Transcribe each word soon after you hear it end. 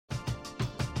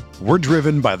We're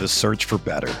driven by the search for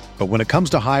better. But when it comes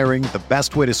to hiring, the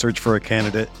best way to search for a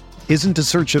candidate isn't to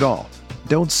search at all.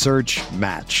 Don't search,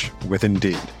 match with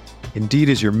Indeed. Indeed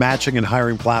is your matching and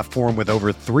hiring platform with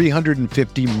over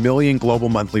 350 million global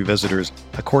monthly visitors,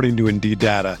 according to Indeed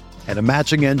data, and a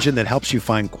matching engine that helps you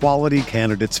find quality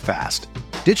candidates fast.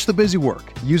 Ditch the busy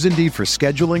work. Use Indeed for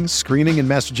scheduling, screening, and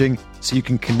messaging so you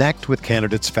can connect with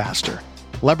candidates faster.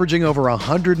 Leveraging over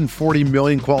 140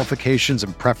 million qualifications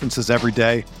and preferences every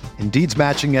day, Indeed's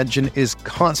matching engine is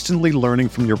constantly learning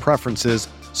from your preferences,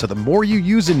 so the more you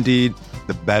use Indeed,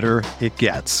 the better it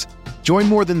gets. Join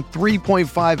more than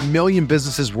 3.5 million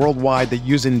businesses worldwide that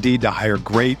use Indeed to hire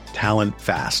great talent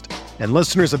fast. And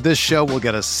listeners of this show will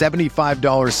get a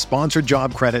 $75 sponsored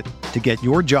job credit to get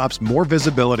your jobs more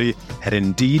visibility at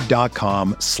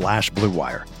Indeed.com/Blue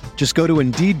Wire. Just go to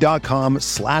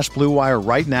Indeed.com/Blue Wire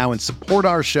right now and support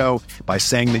our show by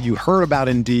saying that you heard about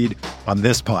Indeed on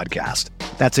this podcast.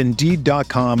 That's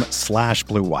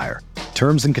Indeed.com/Blue Wire.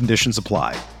 Terms and conditions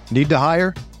apply. Need to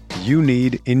hire? You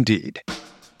need Indeed.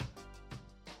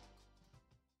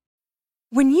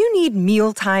 When you need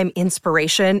mealtime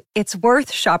inspiration, it's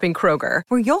worth shopping Kroger,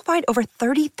 where you'll find over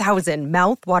 30,000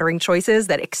 mouth-watering choices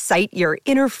that excite your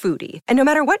inner foodie. And no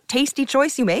matter what tasty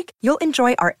choice you make, you'll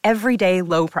enjoy our everyday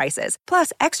low prices,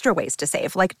 plus extra ways to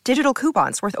save, like digital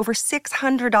coupons worth over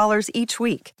 $600 each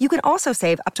week. You can also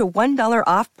save up to $1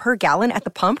 off per gallon at the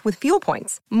pump with fuel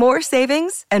points. More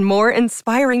savings and more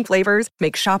inspiring flavors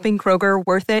make shopping Kroger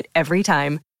worth it every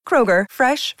time. Kroger,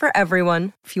 fresh for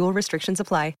everyone. Fuel restrictions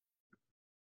apply.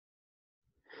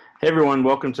 Hey everyone,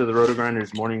 welcome to the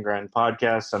RotoGrinders Morning Grind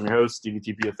Podcast. I'm your host, Stevie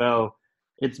TPFL.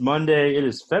 It's Monday. It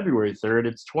is February 3rd.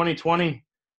 It's 2020.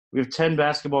 We have 10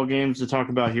 basketball games to talk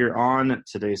about here on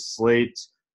today's slate.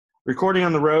 Recording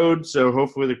on the road, so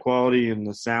hopefully the quality and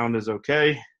the sound is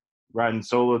okay. Riding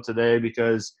solo today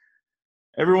because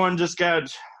everyone just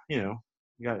got, you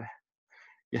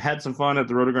had some fun at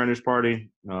the RotoGrinders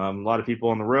party. A lot of people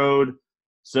on the road.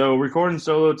 So recording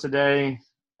solo today.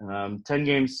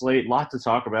 10-game slate, lot to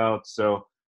talk about. So a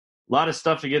lot of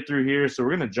stuff to get through here. So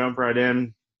we're going to jump right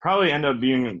in. Probably end up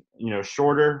being,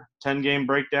 shorter 10-game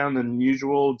breakdown than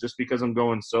usual just because I'm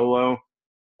going solo.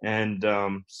 And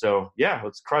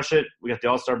let's crush it. We got the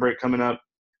All-Star break coming up.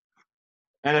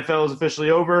 NFL is officially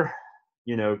over.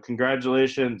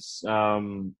 Congratulations.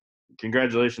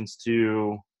 Congratulations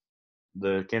to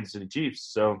the Kansas City Chiefs.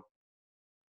 So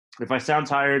if I sound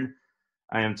tired,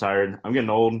 I am tired. I'm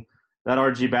getting old. That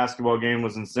RG basketball game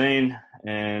was insane,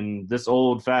 and this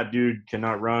old fat dude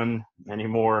cannot run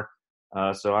anymore.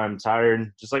 So I'm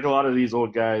tired, just like a lot of these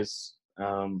old guys.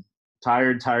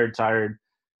 Tired. There'll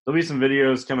be some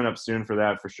videos coming up soon for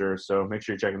that for sure, so make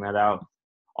sure you're checking that out.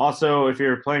 Also, if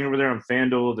you're playing over there on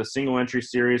FanDuel, the single entry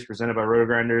series presented by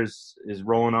RotoGrinders is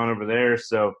rolling on over there,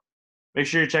 so make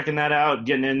sure you're checking that out,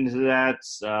 getting into that.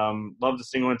 Love the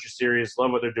single entry series,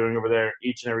 love what they're doing over there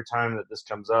each and every time that this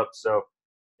comes up. So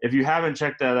if you haven't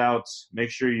checked that out, make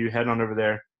sure you head on over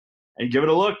there and give it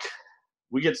a look.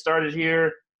 We get started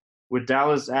here with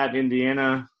Dallas at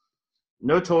Indiana.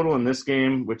 No total in this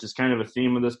game, which is kind of a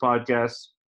theme of this podcast.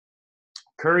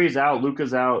 Curry's out,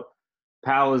 Luka's out,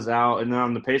 Powell is out, and then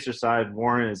on the Pacers side,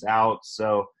 Warren is out.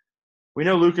 So we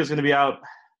know Luka's going to be out,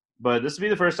 but this will be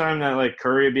the first time that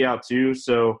Curry will be out too.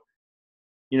 So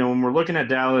when we're looking at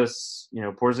Dallas,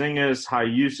 Porzingis, high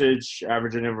usage,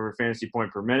 averaging over a fantasy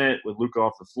point per minute with Luka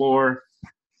off the floor.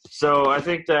 So I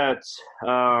think that,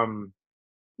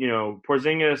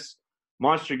 Porzingis,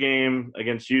 monster game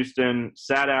against Houston,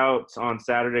 sat out on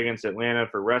Saturday against Atlanta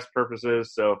for rest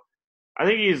purposes. So I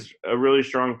think he's a really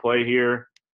strong play here.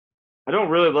 I don't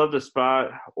really love the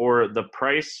spot or the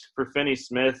price for Finney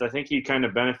Smith. I think he kind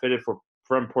of benefited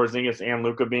from Porzingis and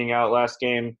Luka being out last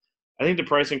game. I think the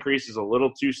price increase is a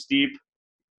little too steep.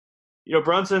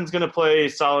 Brunson's going to play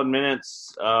solid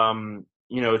minutes.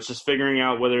 It's just figuring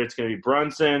out whether it's going to be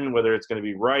Brunson, whether it's going to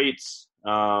be Wright,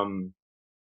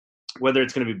 whether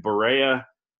it's going to be Barea.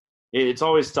 It's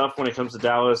always tough when it comes to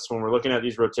Dallas when we're looking at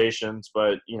these rotations.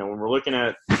 But, when we're looking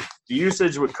at the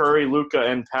usage with Curry, Luka,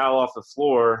 and Powell off the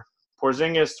floor,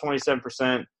 Porzingis,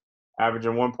 27%,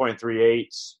 averaging 1.38.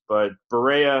 But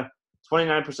Barea,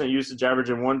 29% usage,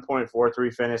 averaging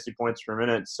 1.43 fantasy points per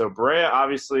minute. So Barea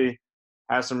obviously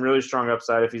has some really strong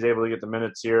upside if he's able to get the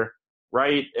minutes here.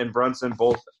 Wright and Brunson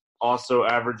both also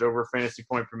average over fantasy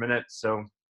point per minute. So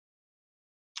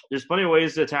there's plenty of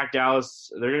ways to attack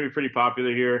Dallas. They're going to be pretty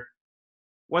popular here.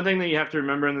 One thing that you have to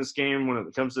remember in this game when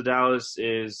it comes to Dallas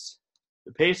is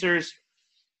the Pacers.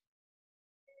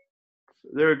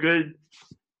 They're a good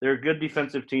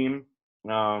defensive team.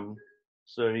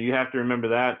 So you have to remember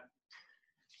that.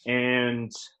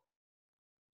 And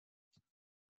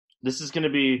This is going to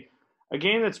be a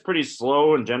game that's pretty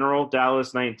slow in general.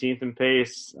 Dallas 19th in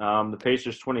pace. The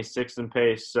Pacers 26th in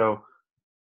pace. So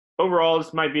overall,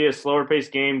 this might be a slower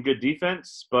paced game. Good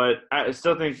defense, but I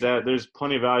still think that there's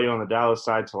plenty of value on the Dallas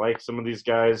side to like some of these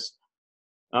guys.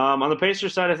 On the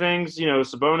Pacers side of things,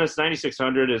 Sabonis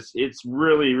 9,600 it's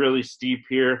really, really steep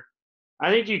here. I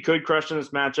think you could crush in this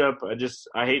matchup.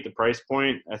 I hate the price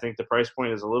point. I think the price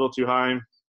point is a little too high.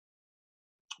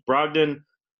 Brogdon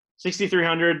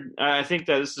 6,300. I think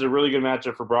that this is a really good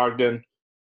matchup for Brogdon.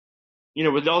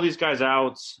 With all these guys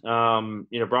out,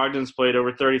 Brogdon's played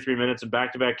over 33 minutes in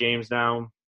back-to-back games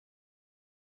now.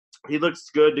 He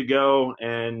looks good to go,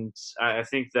 and I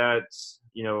think that,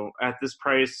 at this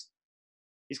price,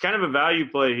 he's kind of a value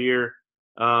play here.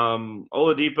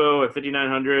 Oladipo at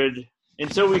 5,900.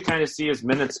 Until we kind of see his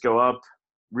minutes go up,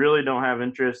 really don't have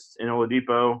interest in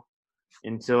Oladipo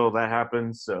until that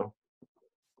happens. So,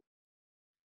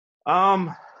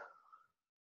 outside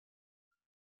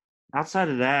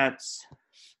of that,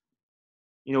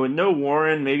 with no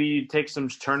Warren, maybe you take some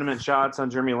tournament shots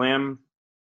on Jeremy Lamb,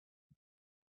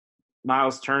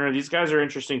 Miles Turner. These guys are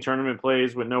interesting tournament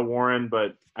plays with no Warren,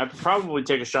 but I'd probably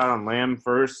take a shot on Lamb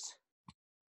first.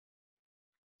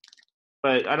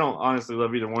 But I don't honestly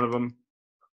love either one of them.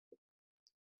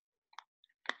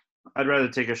 I'd rather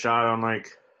take a shot on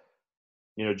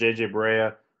JJ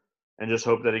Barea and just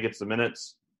hope that he gets the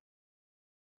minutes.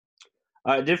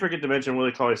 I did forget to mention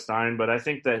Willie Cauley-Stein, but I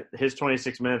think that his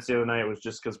 26 minutes the other night was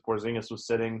just because Porzingis was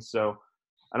sitting, so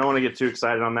I don't want to get too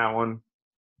excited on that one.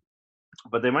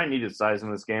 But they might need his size in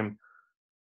this game.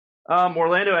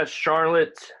 Orlando at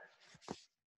Charlotte.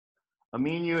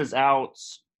 Aminu is out.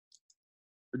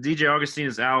 DJ Augustine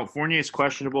is out. Fournier is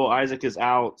questionable. Isaac is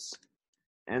out.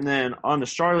 And then on the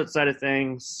Charlotte side of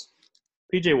things,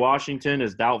 PJ Washington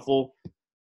is doubtful.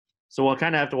 So we'll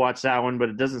kind of have to watch that one, but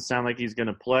it doesn't sound like he's going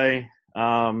to play.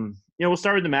 We'll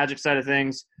start with the Magic side of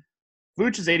things.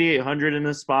 Vooch is 8,800 in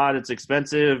this spot. It's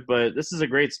expensive, but this is a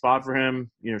great spot for him.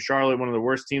 Charlotte, one of the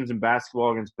worst teams in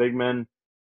basketball against big men.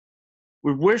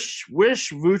 We wish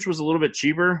Vooch was a little bit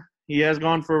cheaper. He has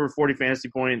gone for over 40 fantasy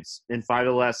points in 5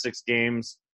 of the last 6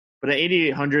 games. But at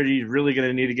 8,800, he's really going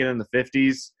to need to get in the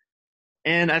 50s.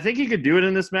 And I think he could do it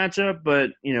in this matchup, but,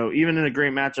 even in a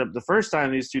great matchup, the first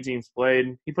time these two teams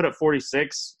played, he put up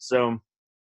 46. So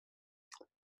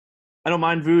I don't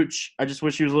mind Vooch. I just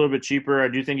wish he was a little bit cheaper. I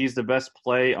do think he's the best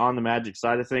play on the Magic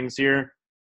side of things here.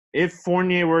 If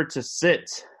Fournier were to sit,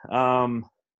 a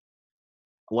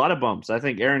lot of bumps. I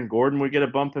think Aaron Gordon would get a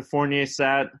bump if Fournier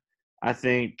sat. I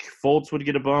think Fultz would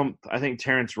get a bump. I think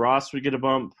Terrence Ross would get a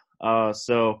bump.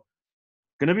 So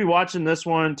going to be watching this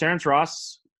one. Terrence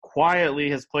Ross quietly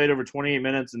has played over 28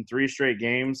 minutes in 3 straight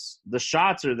games. The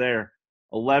shots are there.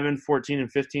 11, 14,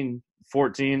 and 15,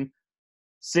 14,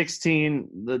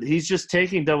 16. He's just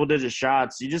taking double-digit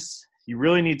shots. You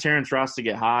really need Terrence Ross to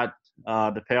get hot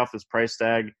to pay off his price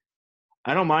tag.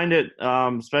 I don't mind it,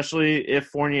 especially if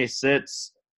Fournier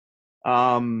sits. If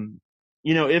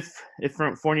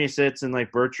Fournier sits and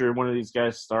Bircher, one of these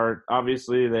guys start,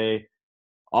 obviously they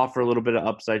offer a little bit of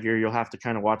upside here. You'll have to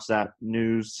kind of watch that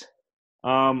news.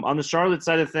 On the Charlotte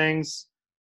side of things,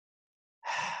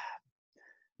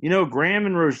 Graham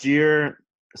and Rozier,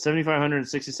 7,500 and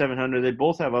 6,700, they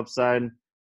both have upside.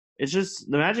 It's just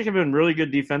the Magic have been really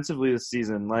good defensively this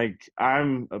season.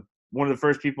 I'm one of the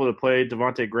first people to play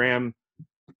Devontae Graham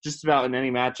just about in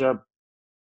any matchup.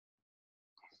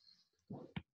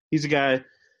 He's a guy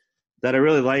that I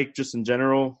really like just in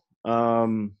general.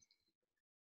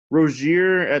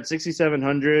 Rozier at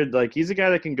 6,700, he's a guy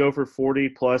that can go for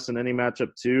 40+ in any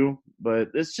matchup too, but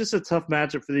it's just a tough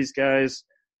matchup for these guys.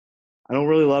 I don't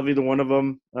really love either one of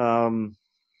them.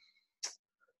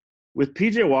 With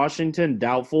PJ Washington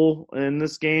doubtful in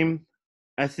this game,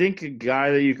 I think a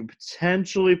guy that you could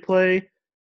potentially play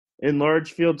in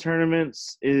large field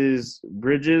tournaments is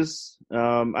Bridges.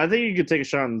 I think you could take a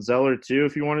shot on Zeller too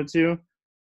if you wanted to,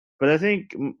 but I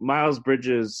think Miles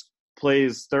Bridges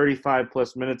plays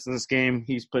 35+ minutes in this game.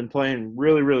 He's been playing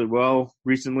really, really well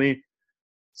recently.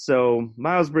 So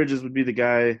Miles Bridges would be the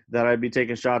guy that I'd be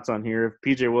taking shots on here if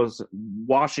PJ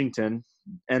Washington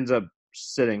ends up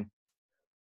sitting.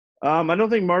 I don't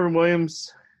think Marvin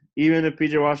Williams, even if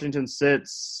PJ Washington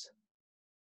sits,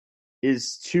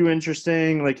 is too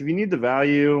interesting. If you need the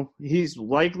value, he's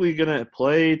likely going to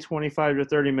play 25 to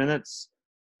 30 minutes.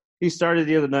 He started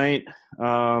the other night.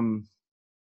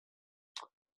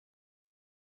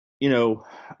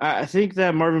 I think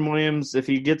that Marvin Williams, if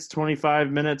he gets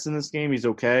 25 minutes in this game, he's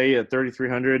okay at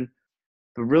 3,300.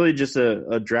 But really just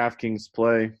a DraftKings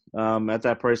play at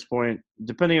that price point,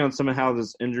 depending on how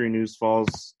this injury news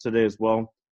falls today as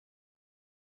well.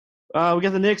 We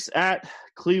got the Knicks at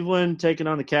Cleveland taking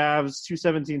on the Cavs.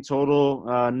 217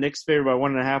 total. Knicks favored by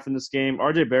 1.5 in this game.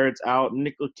 RJ Barrett's out.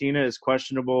 Nick Latina is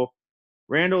questionable.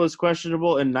 Randall is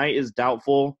questionable, and Knight is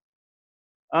doubtful.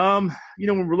 When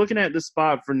we're looking at this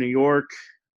spot for New York,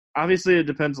 obviously it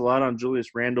depends a lot on Julius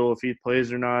Randle if he plays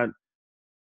or not.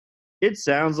 It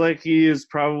sounds like he is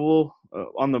probable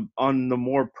on the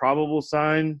more probable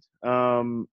side.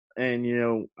 Obviously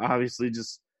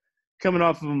just coming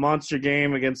off of a monster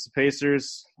game against the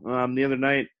Pacers the other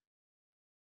night.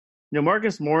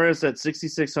 Marcus Morris at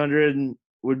 6,600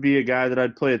 would be a guy that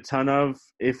I'd play a ton of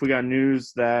if we got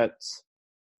news that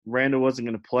Randall wasn't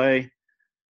going to play.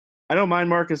 I don't mind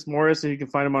Marcus Morris if you can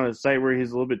find him on a site where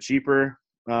he's a little bit cheaper.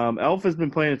 Elf has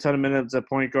been playing a ton of minutes at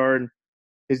point guard.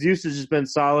 His usage has been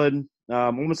solid.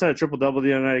 Almost had a triple-double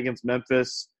the other night against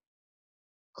Memphis.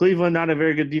 Cleveland, not a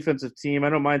very good defensive team. I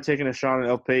don't mind taking a shot on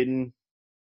Elf Payton.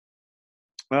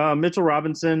 Mitchell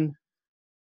Robinson,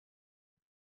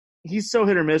 he's so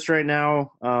hit or miss right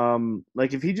now.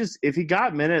 If he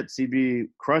got minutes, he'd be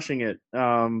crushing it.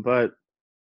 But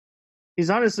he's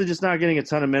honestly just not getting a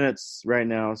ton of minutes right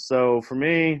now. So for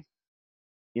me,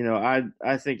 I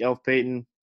think Elf Payton,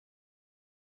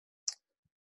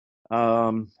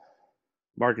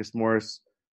 Marcus Morris,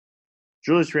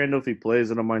 Julius Randle if he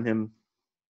plays, I don't mind him.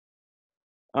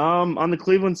 On the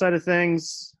Cleveland side of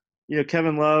things,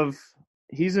 Kevin Love,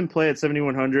 he's in play at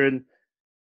 7,100.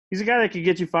 He's a guy that could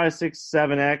get you 5, 6,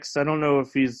 7x. I don't know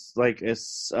if he's like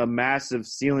a massive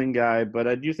ceiling guy, but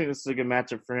I do think this is a good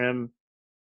matchup for him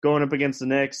going up against the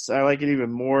Knicks. I like it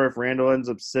even more if Randall ends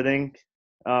up sitting.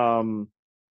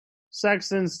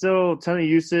 Sexton still a ton of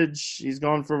usage. He's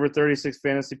gone for over 36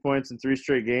 fantasy points in 3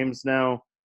 straight games now.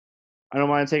 I don't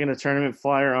mind taking a tournament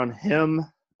flyer on him.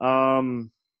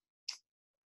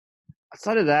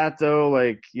 Outside of that,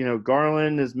 though,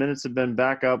 Garland, his minutes have been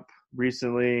back up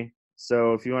recently.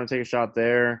 So if you want to take a shot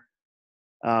there.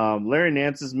 Larry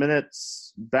Nance's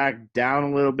minutes back down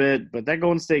a little bit, but that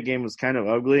Golden State game was kind of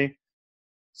ugly.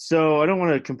 So I don't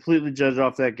want to completely judge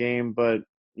off that game, but,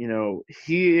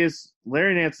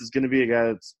 Larry Nance is going to be a guy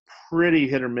that's pretty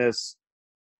hit or miss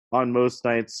on most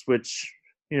nights, which,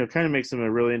 kind of makes him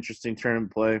a really interesting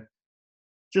tournament play.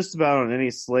 Just about on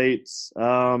any slates.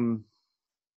 And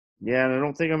I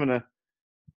don't think I'm going to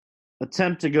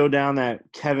attempt to go down that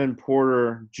Kevin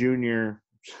Porter Jr.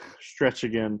 stretch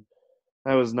again.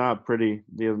 That was not pretty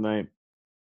the other night.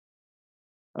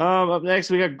 Up next,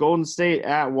 we got Golden State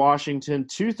at Washington.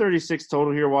 236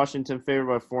 total here. Washington favored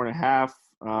by 4.5.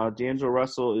 D'Angelo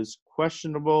Russell is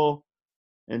questionable,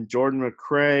 and Jordan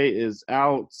McRae is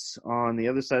out on the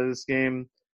other side of this game.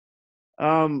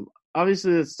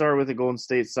 Obviously, let's start with the Golden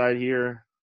State side here.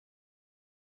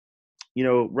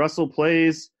 Russell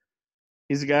plays.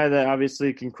 He's a guy that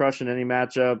obviously can crush in any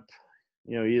matchup.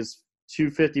 He has 2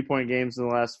 50-point games in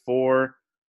the last 4.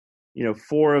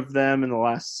 4 of them in the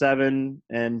last 7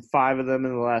 and 5 of them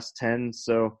in the last 10.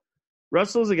 So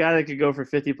Russell's a guy that could go for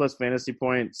 50-plus fantasy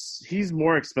points. He's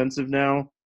more expensive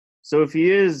now. So if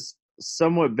he is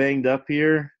somewhat banged up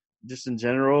here, just in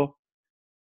general,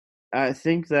 I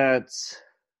think that,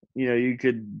 you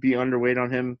could be underweight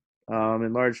on him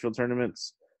in large field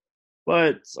tournaments.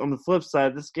 But on the flip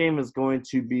side, this game is going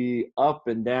to be up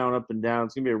and down, up and down.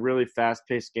 It's going to be a really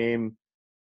fast-paced game.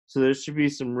 So there should be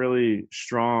some really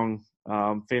strong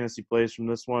fantasy plays from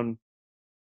this one.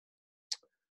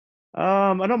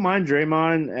 I don't mind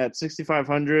Draymond at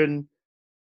 6,500.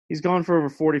 He's gone for over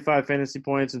 45 fantasy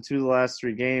points in 2 of the last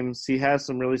 3 games. He has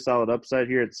some really solid upside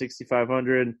here at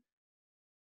 6,500.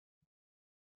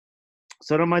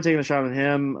 So I don't mind taking a shot on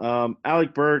him.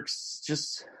 Alec Burks,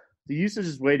 just the usage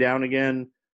is way down again.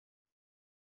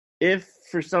 If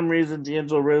for some reason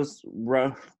D'Angelo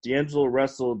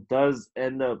Russell does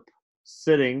end up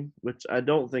sitting, which I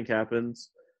don't think happens,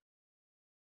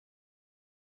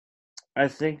 I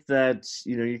think that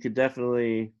you could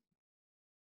definitely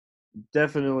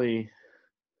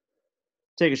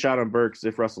take a shot on Burks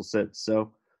if Russell sits.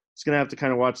 So just gonna have to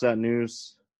kind of watch that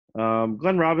news.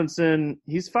 Glenn Robinson,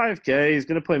 he's 5K. He's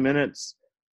gonna play minutes.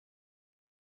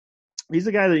 He's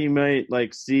a guy that you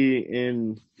might see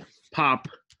in pop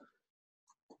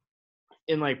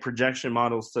in projection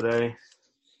models today,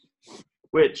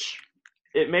 which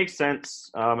it makes sense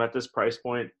at this price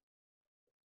point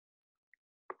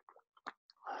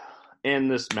in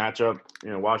this matchup.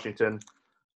 Washington,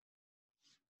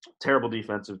 terrible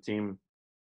defensive team.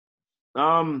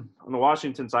 On the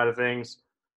Washington side of things,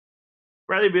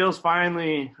 Bradley Beal's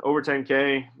finally over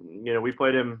 10K. We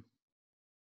played him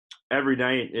every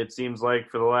night, it seems like,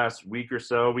 for the last week or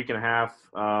so, week and a half.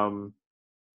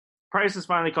 Price has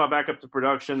finally caught back up to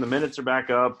production. The minutes are back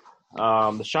up.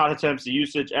 the shot attempts, the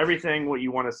usage, everything what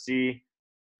you want to see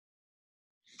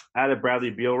out of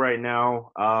Bradley Beal right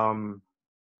now.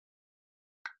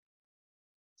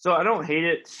 So I don't hate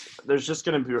it. There's just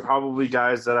going to be probably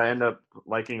guys that I end up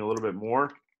liking a little bit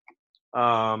more.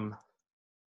 And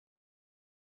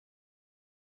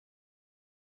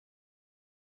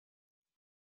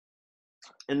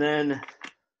then,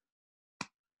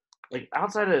 like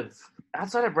outside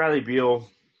of Bradley Beal,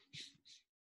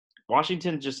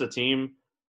 Washington's just a team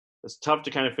that's tough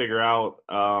to kind of figure out.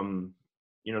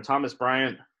 Thomas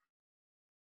Bryant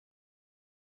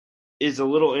is a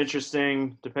little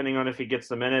interesting depending on if he gets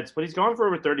the minutes, but he's gone for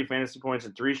over 30 fantasy points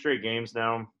in 3 straight games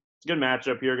now. It's a good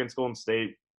matchup here against Golden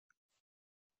State.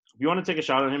 If you want to take a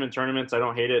shot on him in tournaments, I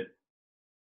don't hate it.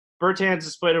 Bertans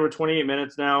has played over 28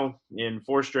 minutes now in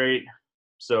 4 straight,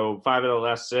 so 5 of the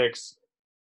last 6.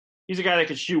 He's a guy that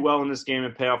can shoot well in this game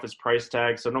and pay off his price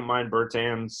tag, so don't mind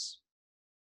Bertans.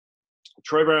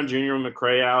 Troy Brown Jr. with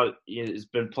McRae out, has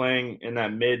been playing in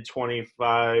that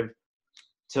mid-25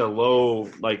 to low,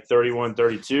 31,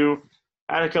 32.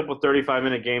 Had a couple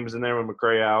 35-minute games in there with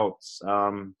McRae out.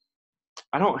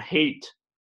 I don't hate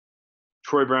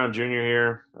Troy Brown Jr.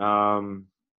 here.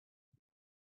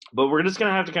 But we're just going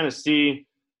to have to kind of see,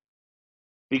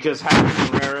 because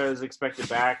Hackett Herrera is expected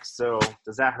back. So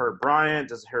does that hurt Bryant?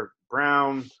 Does it hurt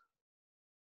Brown?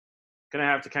 Going to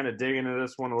have to kind of dig into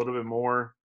this one a little bit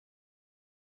more.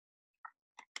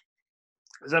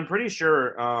 Because I'm pretty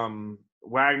sure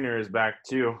Wagner is back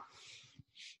too.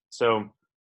 So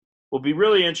will be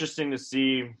really interesting to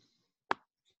see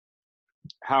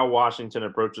how Washington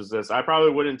approaches this. I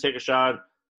probably wouldn't take a shot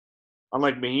on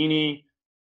Mahinmi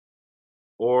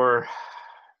or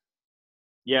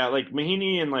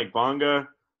Mahinmi and Bonga.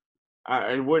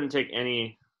 I wouldn't take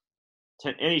any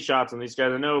shots on these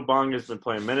guys. I know Bonga's been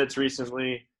playing minutes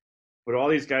recently, but all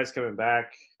these guys coming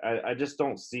back, I just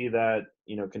don't see that,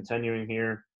 continuing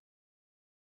here.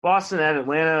 Boston at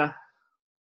Atlanta.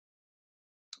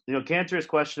 Cantor is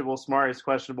questionable. Smart is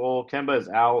questionable. Kemba is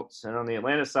out. And on the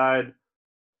Atlanta side,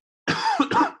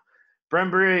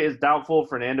 Brembry is doubtful.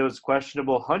 Fernando is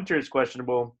questionable. Hunter is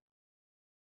questionable.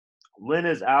 Lynn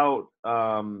is out.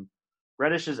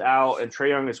 Reddish is out. And Trae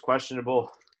Young is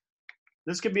questionable.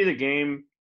 This could be the game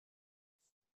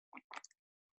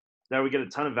that we get a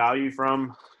ton of value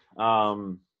from.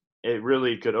 It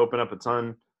really could open up a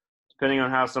ton, depending on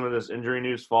how some of this injury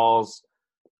news falls.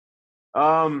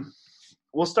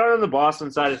 We'll start on the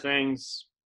Boston side of things.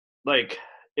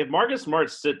 If Marcus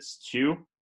Smart sits 2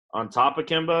 on top of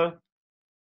Kemba,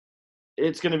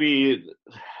 it's going to be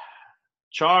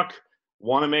chalk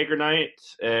Wanamaker night.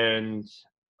 And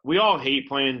we all hate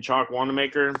playing chalk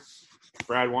Wanamaker,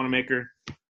 Brad Wanamaker.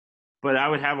 But I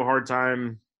would have a hard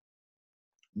time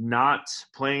not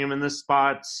playing him in this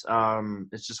spot.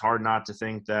 It's just hard not to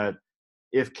think that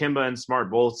if Kemba and Smart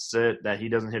both sit, that he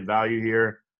doesn't hit value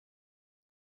here.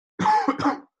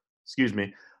 Excuse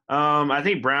me. I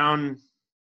think Brown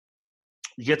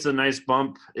gets a nice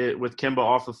bump with Kemba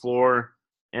off the floor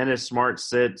and if Smart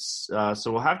sits.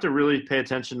 So we'll have to really pay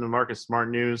attention to Marcus Smart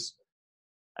news.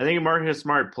 I think if Marcus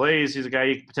Smart plays, he's a guy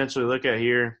you could potentially look at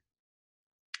here.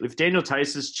 If Daniel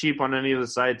Tice is cheap on any of the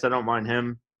sites, I don't mind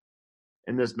him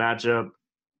in this matchup.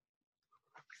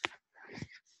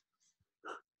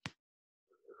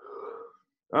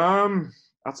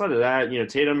 Outside of that,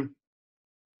 Tatum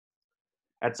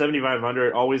at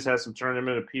 7,500 always has some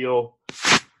tournament appeal.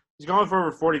 He's going for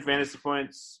over 40 fantasy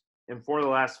points in 4 of the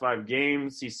last 5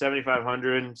 games. He's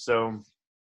 7,500, so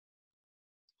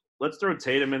let's throw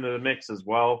Tatum into the mix as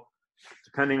well,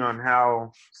 depending on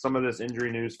how some of this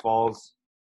injury news falls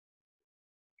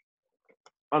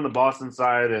on the Boston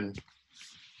side. And,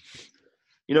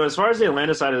 as far as the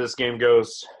Atlanta side of this game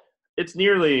goes, it's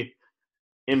nearly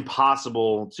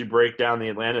impossible to break down the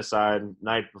Atlanta side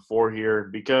night before here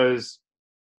because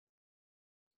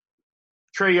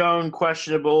Trae Young,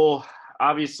 questionable.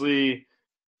 Obviously,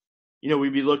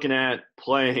 we'd be looking at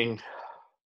playing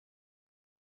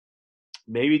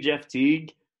maybe Jeff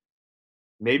Teague,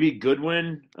 maybe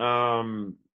Goodwin.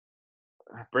 Brandon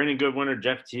Goodwin or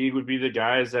Jeff Teague would be the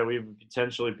guys that we would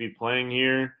potentially be playing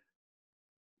here.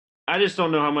 I just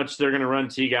don't know how much they're going to run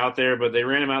Teague out there, but they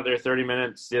ran him out there 30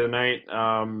 minutes the other night.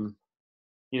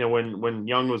 When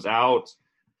Young was out,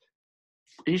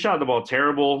 he shot the ball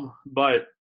terrible, but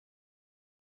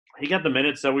he got the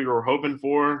minutes that we were hoping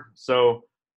for. So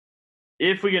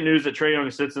if we get news that Trae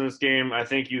Young sits in this game, I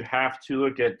think you have to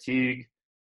look at Teague.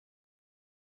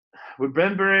 With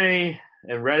Benbury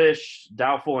and Reddish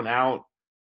doubtful and out,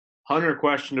 Hunter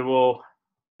questionable,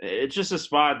 it's just a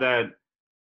spot that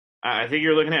I think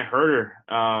you're looking at Herter.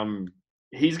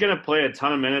 he's going to play a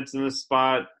ton of minutes in this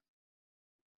spot.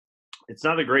 It's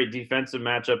not a great defensive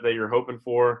matchup that you're hoping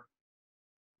for,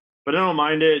 but I don't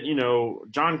mind it.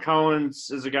 John Collins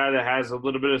is a guy that has a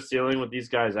little bit of ceiling with these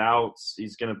guys out.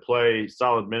 He's going to play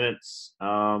solid minutes.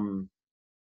 Outside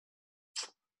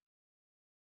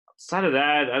of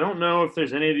that, I don't know if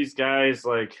there's any of these guys,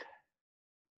 like,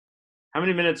 how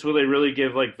many minutes will they really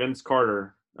give, like, Vince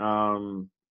Carter?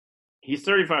 He's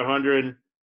 3,500.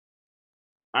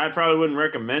 I probably wouldn't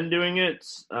recommend doing it,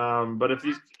 but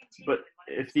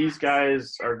if these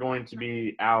guys are going to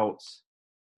be out,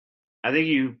 I think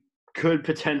you could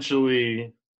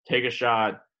potentially take a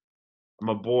shot on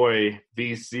my boy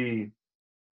VC,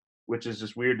 which is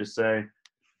just weird to say,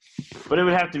 but it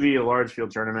would have to be a large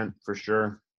field tournament for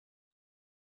sure.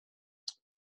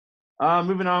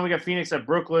 Moving on, we got Phoenix at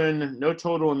Brooklyn. No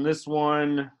total in this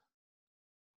one.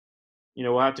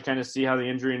 We'll have to kind of see how the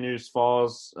injury news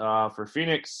falls for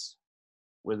Phoenix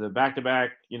with a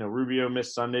back-to-back. Rubio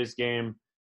missed Sunday's game.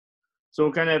 So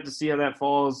we'll kind of have to see how that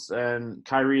falls. And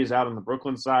Kyrie is out on the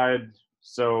Brooklyn side.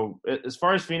 So as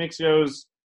far as Phoenix goes,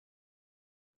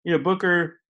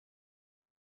 Booker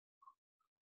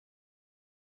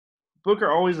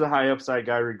always a high upside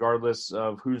guy regardless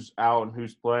of who's out and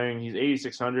who's playing. He's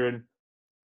 8,600.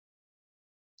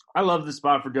 I love the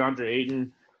spot for DeAndre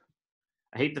Ayton.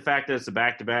 I hate the fact that it's a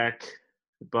back-to-back,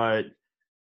 but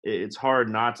it's hard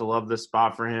not to love this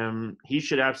spot for him. He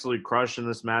should absolutely crush in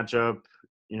this matchup,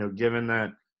 given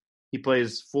that he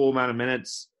plays full amount of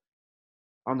minutes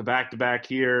on the back-to-back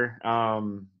here.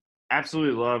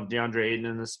 Absolutely love DeAndre Ayton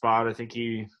in this spot. I think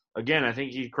he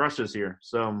crushes here.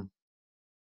 So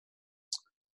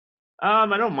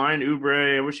I don't mind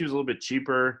Oubre. I wish he was a little bit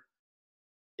cheaper.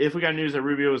 If we got news that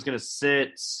Rubio was going to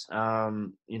sit,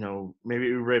 maybe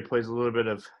Oubre plays a little bit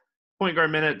of point guard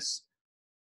minutes.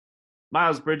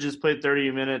 Miles Bridges played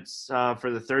 30 minutes for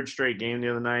the third straight game the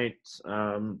other night,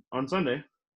 on Sunday,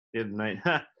 the other night.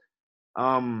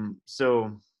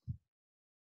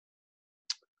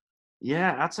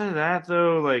 Yeah, outside of that,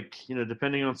 though,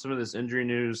 depending on some of this injury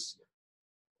news,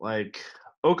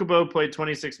 Okubo played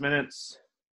 26 minutes.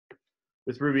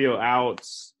 With Rubio out,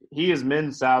 he is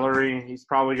min salary. He's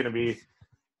probably going to be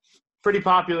pretty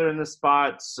popular in this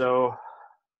spot. So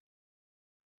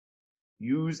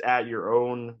use at your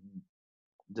own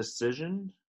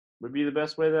decision would be the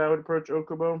best way that I would approach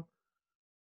Okubo.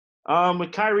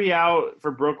 With Kyrie out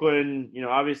for Brooklyn,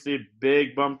 obviously a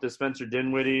big bump to Spencer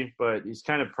Dinwiddie, but he's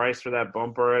kind of priced for that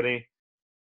bump already.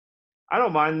 I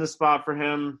don't mind the spot for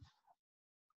him.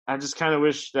 I just kind of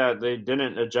wish that they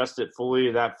didn't adjust it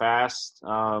fully that fast.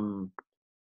 Jared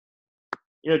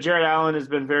Allen has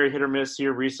been very hit or miss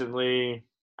here recently.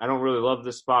 I don't really love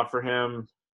this spot for him.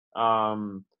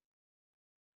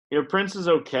 Prince is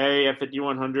okay at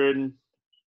 5,100.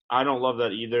 I don't love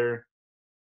that either.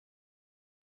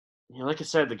 Like I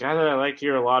said, the guy that I like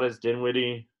here a lot is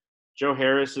Dinwiddie. Joe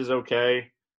Harris is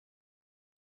okay.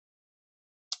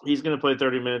 He's going to play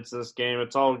 30 minutes in this game.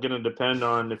 It's all going to depend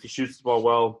on if he shoots the ball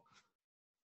well.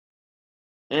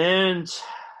 And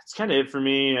it's kind of it for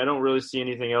me. I don't really see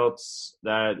anything else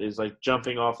that is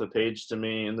jumping off the page to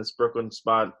me in this Brooklyn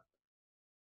spot.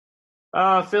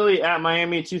 Philly at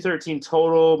Miami, 213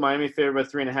 total. Miami favored by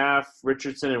 3.5.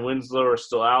 Richardson and Winslow are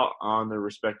still out on their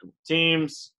respective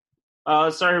teams.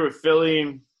 Let's start here with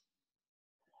Philly.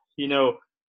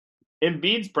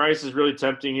 Embiid's price is really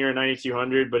tempting here at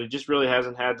 9,200, but he just really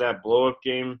hasn't had that blow-up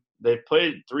game. They've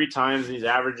played 3 times, and he's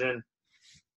averaging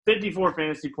 54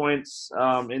 fantasy points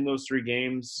in those 3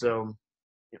 games. So,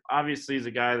 obviously, he's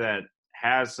a guy that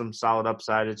has some solid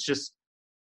upside. It's just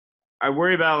I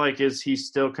worry about, is he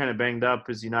still kind of banged up?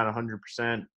 Is he not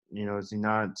 100%? Is he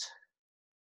not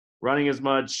running as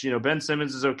much? Ben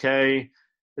Simmons is okay.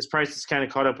 His price is kind of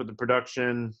caught up with the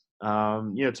production.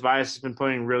 Tobias has been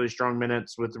playing really strong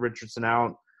minutes with Richardson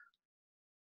out.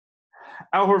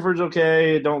 Al Horford's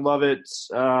okay. Don't love it.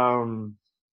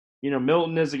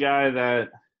 Milton is a guy that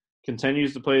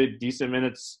continues to play decent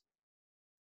minutes.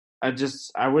 I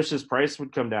wish his price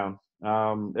would come down.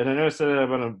 And I know I said that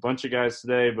about a bunch of guys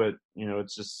today, but,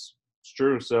 it's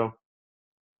true. So,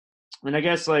 and I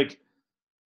guess,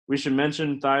 we should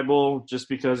mention Thibault just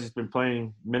because he's been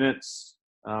playing minutes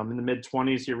in the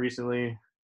mid-20s here recently.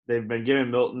 They've been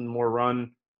giving Milton more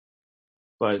run.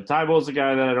 But Thibault's a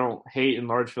guy that I don't hate in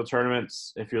large field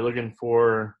tournaments if you're looking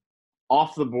for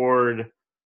off-the-board,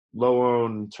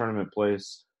 low-owned tournament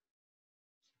plays.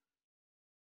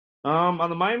 On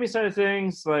the Miami side of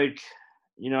things, I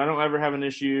don't ever have an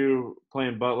issue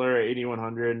playing Butler at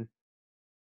 8,100.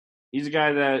 He's a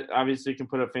guy that obviously can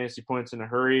put up fantasy points in a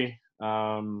hurry.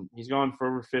 He's gone for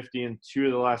over 50 in 2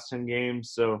 of the last 10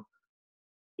 games, so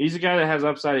He's a guy that has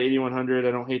upside at 8,100.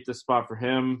 I don't hate this spot for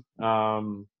him.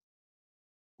 Outside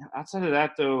of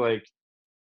that, though, like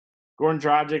Goran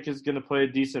Dragic is going to play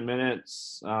decent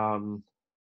minutes.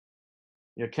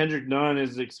 Kendrick Nunn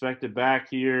is expected back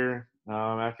here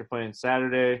after playing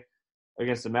Saturday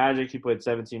against the Magic. He played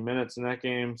 17 minutes in that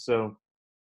game, so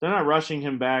they're not rushing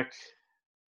him back.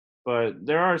 But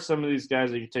there are some of these guys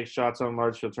that you take shots on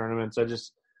large field tournaments. I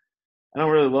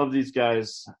don't really love these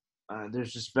guys.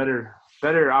 There's just better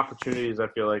opportunities, I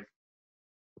feel like.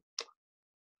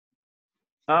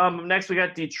 Next, we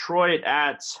got Detroit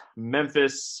at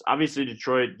Memphis. Obviously,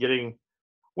 Detroit getting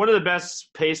one of the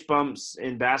best pace bumps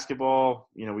in basketball.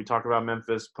 We talk about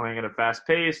Memphis playing at a fast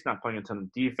pace, not playing a ton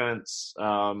of defense.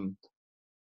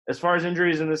 As far as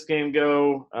injuries in this game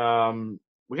go,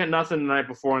 we got nothing the night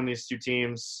before on these two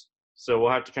teams, so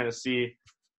we'll have to kind of see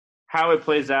how it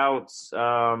plays out.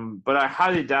 But I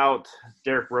highly doubt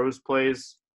Derrick Rose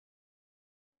plays.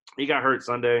 He got hurt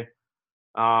Sunday.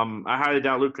 I highly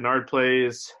doubt Luke Kennard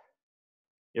plays.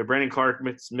 Brandon Clark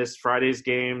missed Friday's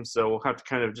game, so we'll have to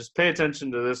kind of just pay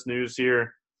attention to this news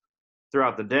here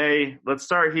throughout the day. Let's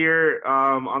start here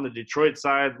on the Detroit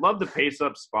side. Love the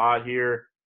pace-up spot here.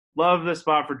 Love the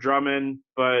spot for Drummond,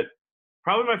 but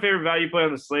probably my favorite value play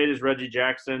on the slate is Reggie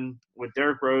Jackson. With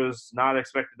Derrick Rose not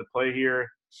expected to play here,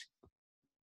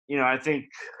 I think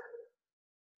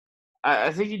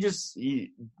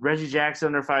Reggie Jackson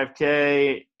under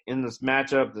 5K in this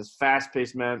matchup, this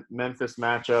fast-paced Memphis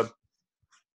matchup.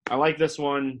 I like this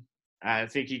one. I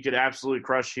think he could absolutely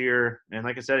crush here. And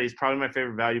like I said, he's probably my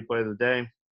favorite value play of the day.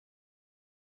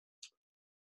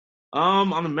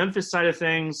 On the Memphis side of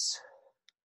things,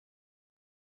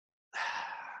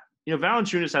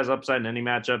 Valanciunas has upside in any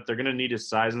matchup. They're going to need his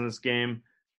size in this game.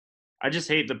 I just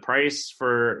hate the price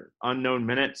for unknown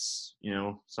minutes.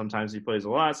 Sometimes he plays a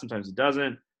lot, sometimes he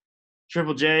doesn't.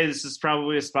 Triple J, this is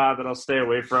probably a spot that I'll stay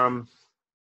away from.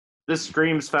 This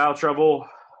screams foul trouble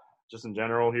just in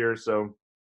general here. So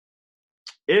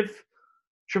if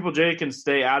Triple J can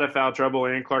stay out of foul trouble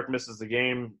and Clark misses the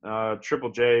game,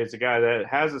 Triple J is a guy that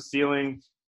has a ceiling.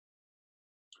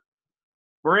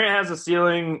 Morant has a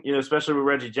ceiling, especially with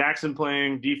Reggie Jackson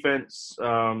playing defense.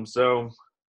 So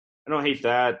I don't hate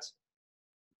that.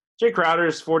 Jay Crowder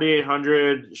is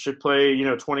 4,800, should play,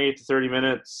 28 to 30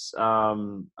 minutes.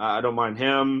 I don't mind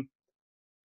him.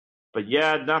 But,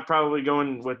 yeah, not probably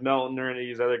going with Melton or any of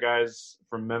these other guys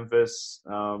from Memphis.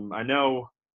 I know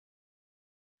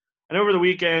over the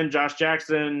weekend Josh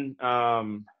Jackson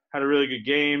had a really good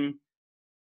game.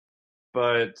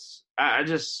 But I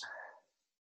just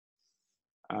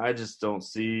don't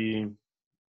see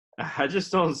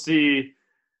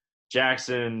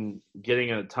Jackson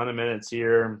getting a ton of minutes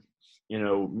here.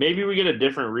 Maybe we get a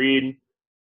different read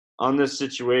on this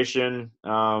situation,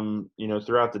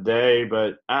 throughout the day.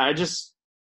 But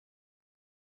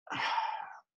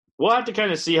we'll have to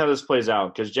kind of see how this plays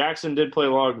out because Jackson did play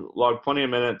log plenty of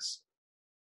minutes.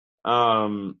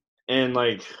 And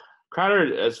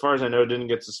Crowder, as far as I know, didn't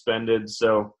get suspended.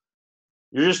 So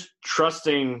you're just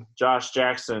trusting Josh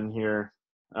Jackson here.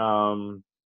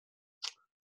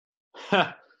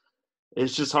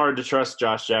 It's just hard to trust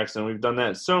Josh Jackson. We've done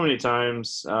that so many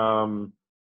times. But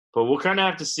we'll kind of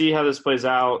have to see how this plays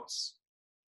out,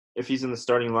 if he's in the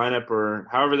starting lineup or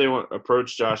however they want to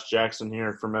approach Josh Jackson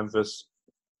here for Memphis.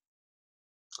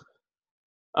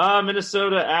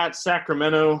 Minnesota at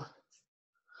Sacramento.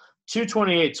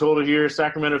 228 total here.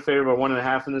 Sacramento favored by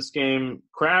 1.5 in this game.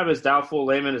 Crabbe is doubtful.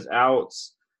 Layman is out.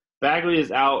 Bagley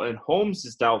is out. And Holmes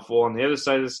is doubtful on the other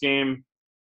side of this game.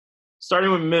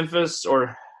 Starting with Memphis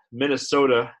or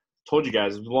Minnesota. Told you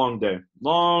guys, it was a long day.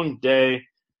 Long day.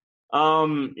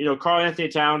 Karl Anthony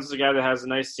Towns is a guy that has a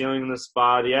nice ceiling in this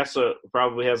spot. He also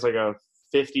probably has like a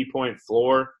 50-point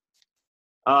floor.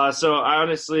 So I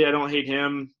don't hate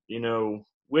him.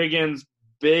 Wiggins,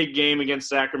 big game against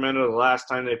Sacramento the last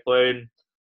time they played.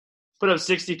 Put up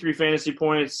 63 fantasy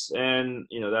points, and,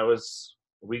 that was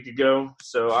a week ago.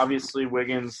 So obviously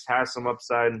Wiggins has some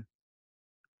upside.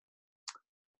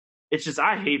 It's just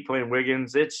I hate playing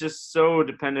Wiggins. It's just so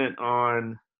dependent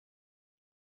on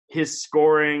his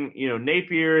scoring.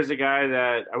 Napier is a guy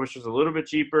that I wish was a little bit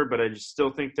cheaper, but I just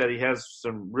still think that he has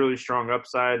some really strong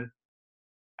upside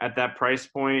at that price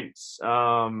point.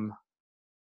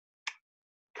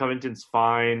 Covington's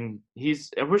fine.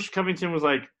 I wish Covington was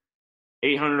like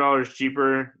 $800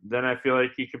 cheaper. Then I feel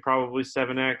like he could probably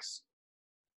 7X.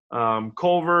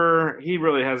 Culver, he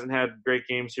really hasn't had great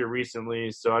games here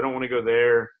recently, so I don't want to go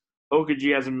there.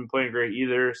 Okaji hasn't been playing great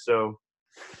either, so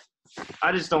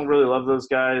I just don't really love those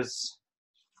guys.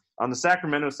 On the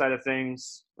Sacramento side of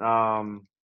things,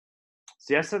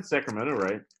 see, I said Sacramento,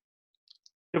 right?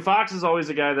 Fox is always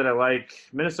a guy that I like.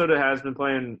 Minnesota has been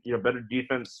playing, better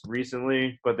defense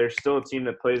recently, but they're still a team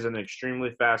that plays at an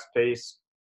extremely fast pace.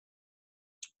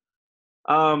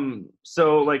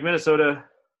 So like Minnesota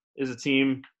is a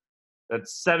team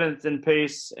that's 7th in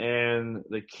pace, and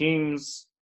the Kings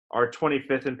are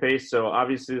 25th in pace. So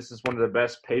obviously this is one of the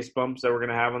best pace bumps that we're going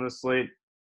to have on this slate.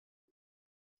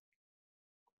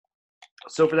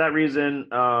 So for that reason,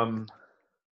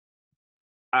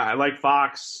 I like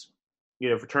Fox,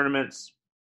 for tournaments.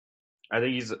 I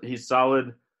think he's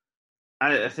solid.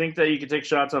 I think that you can take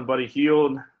shots on Buddy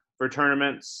Hield for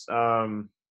tournaments.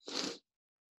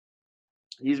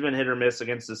 He's been hit or miss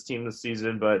against this team this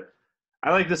season, but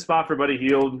I like this spot for Buddy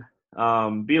Hield.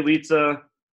 Bjelica,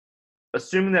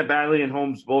 assuming that Bagley and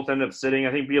Holmes both end up sitting,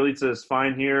 I think Bjelica is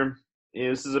fine here.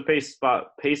 This is a pace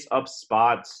up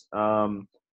spot.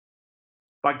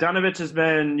 Bogdanovich has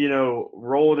been,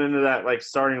 rolled into that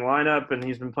starting lineup, and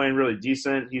he's been playing really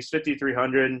decent. He's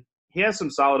 5,300. He has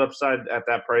some solid upside at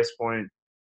that price point.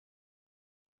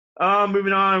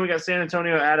 Moving on, we got San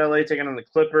Antonio at LA taking on the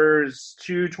Clippers.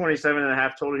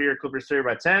 227.5 total here. Clippers favored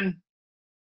by 10.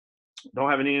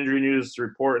 Don't have any injury news to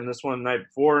report in this one the night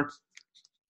before.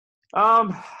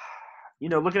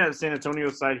 Looking at the San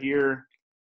Antonio side here,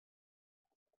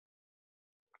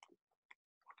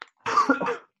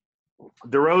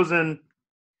 DeRozan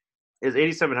is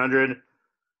 8,700.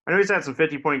 I know he's had some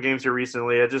 50-point games here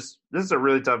recently. This is a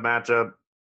really tough matchup.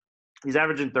 He's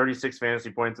averaging 36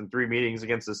 fantasy points in 3 meetings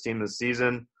against this team this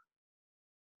season.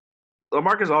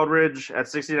 LaMarcus Aldridge at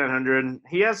 6,900.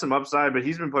 He has some upside, but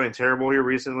he's been playing terrible here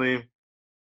recently.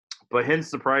 But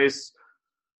hence the price.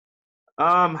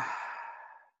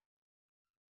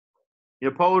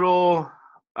 Podol,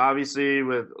 obviously,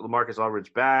 with LaMarcus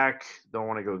Aldridge back. Don't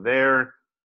want to go there.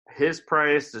 His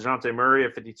price, DeJounte Murray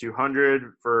at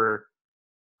 5,200 for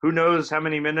who knows how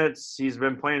many minutes he's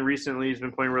been playing recently. He's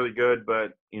been playing really good,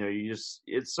 but,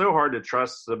 it's so hard to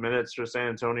trust the minutes for San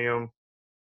Antonio.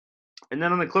 And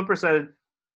then on the Clippers side,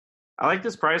 I like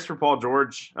this price for Paul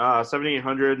George,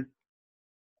 7,800.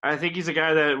 I think he's a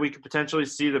guy that we could potentially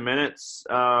see the minutes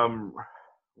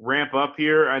ramp up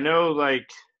here. I know,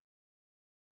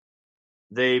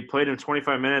 they played him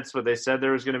 25 minutes, but they said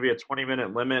there was going to be a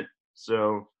 20-minute limit.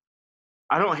 So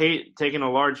I don't hate taking a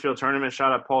large field tournament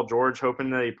shot at Paul George, hoping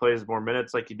that he plays more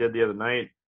minutes like he did the other night.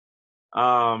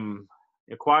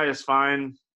 Kawhi is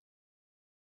fine.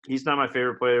 He's not my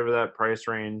favorite player over that price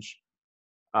range.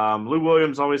 Lou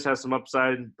Williams always has some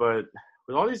upside, but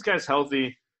with all these guys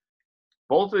healthy,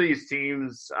 both of these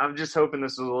teams, I'm just hoping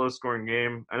this is a low-scoring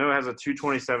game. I know it has a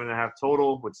 227.5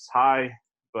 total, which is high,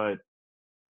 but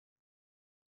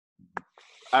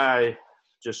I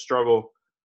just struggle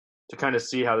to kind of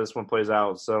see how this one plays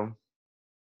out. So,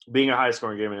 being a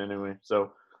high-scoring game anyway.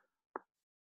 So,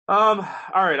 all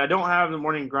right. I don't have the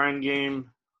morning grind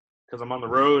game because I'm on the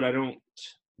road. I don't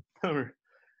 –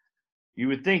 you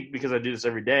would think because I do this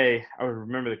every day, I would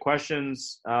remember the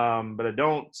questions, but I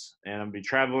don't, and I'm going to be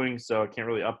traveling, so I can't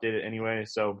really update it anyway.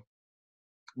 So,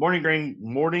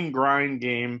 morning grind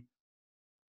game.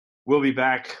 We'll be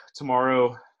back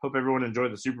tomorrow. Hope everyone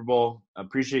enjoyed the Super Bowl. I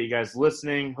appreciate you guys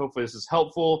listening. Hopefully this is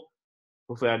helpful.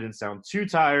 Hopefully I didn't sound too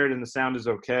tired and the sound is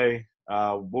okay.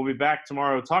 We'll be back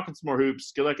tomorrow talking some more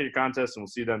hoops. Good luck at your contest, and we'll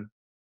see you then.